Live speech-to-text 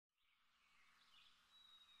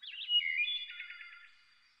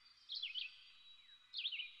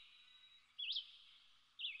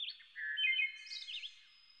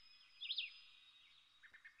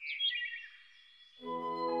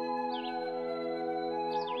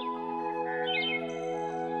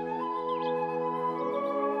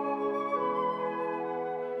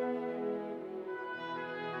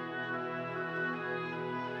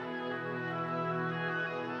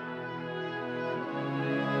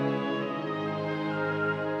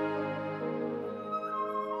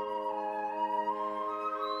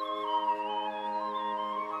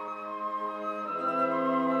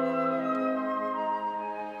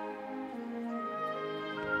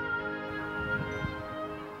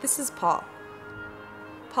This is Paul.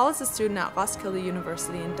 Paul is a student at Roskilde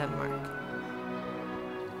University in Denmark.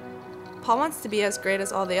 Paul wants to be as great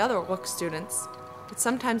as all the other RUC students, but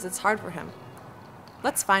sometimes it's hard for him.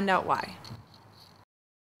 Let's find out why.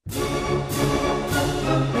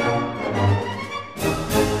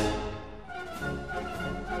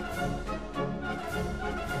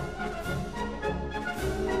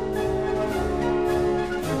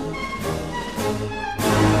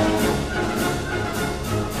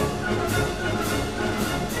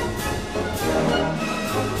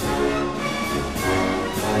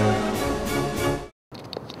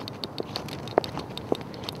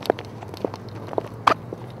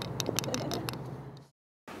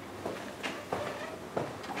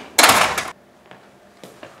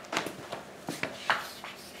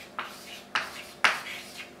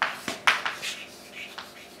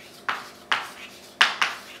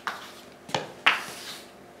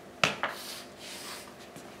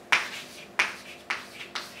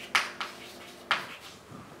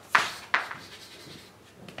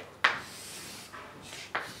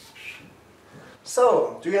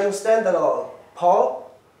 So, do you understand that all?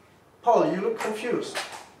 Paul? Paul, you look confused.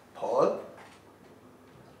 Paul?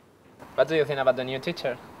 What do you think about the new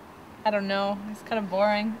teacher? I don't know, it's kind of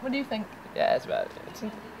boring. What do you think? Yes, but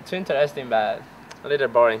it's interesting, but a little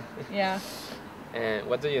boring. Yeah. And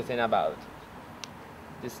what do you think about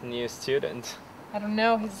this new student? I don't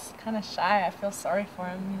know, he's kind of shy. I feel sorry for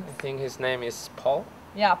him. I think his name is Paul.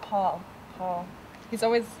 Yeah, Paul. He's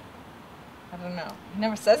always, I don't know, he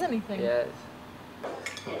never says anything. Yes.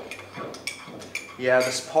 Yeah,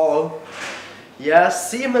 this Paul. Yeah,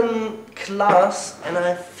 see him in class and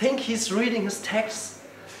I think he's reading his text,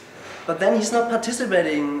 but then he's not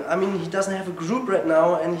participating. I mean, he doesn't have a group right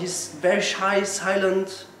now and he's very shy,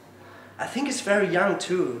 silent. I think he's very young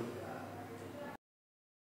too.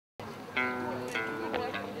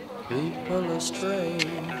 People are strange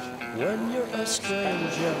when you're a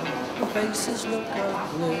stranger. Faces look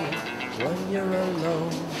ugly when you're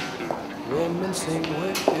alone. Women seem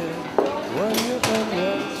wicked when you're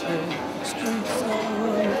unwanted. Streets are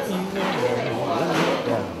evil when you're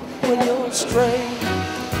down. When you're strange,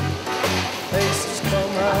 faces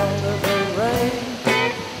come out of the rain.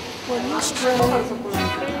 When you're strange,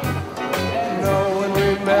 no one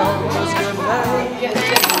remembers your name.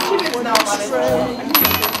 When you're strange,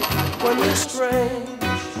 when you're strange,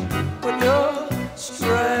 when you're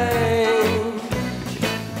strange,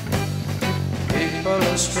 people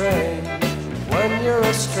are strange. When you're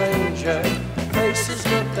a stranger, faces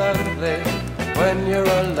look ugly when you're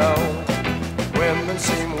alone. Women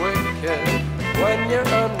seem wicked when you're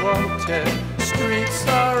unwanted. Streets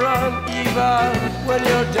are uneven when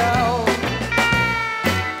you're down.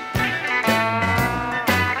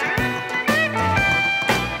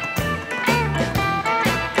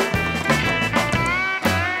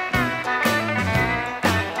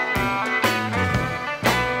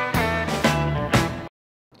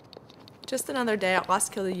 Just another day at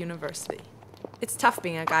Roskilde University. It's tough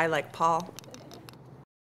being a guy like Paul.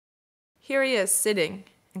 Here he is sitting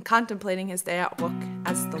and contemplating his day at RUC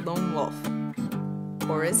as the lone wolf.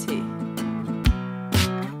 Or is he?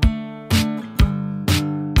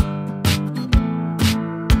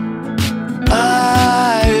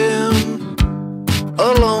 I am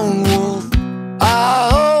a lone wolf.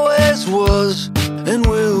 I always was and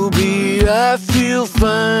will be. I feel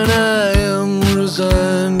fine. I am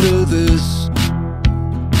resigned to this.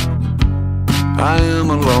 I am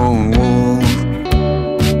a lone wolf.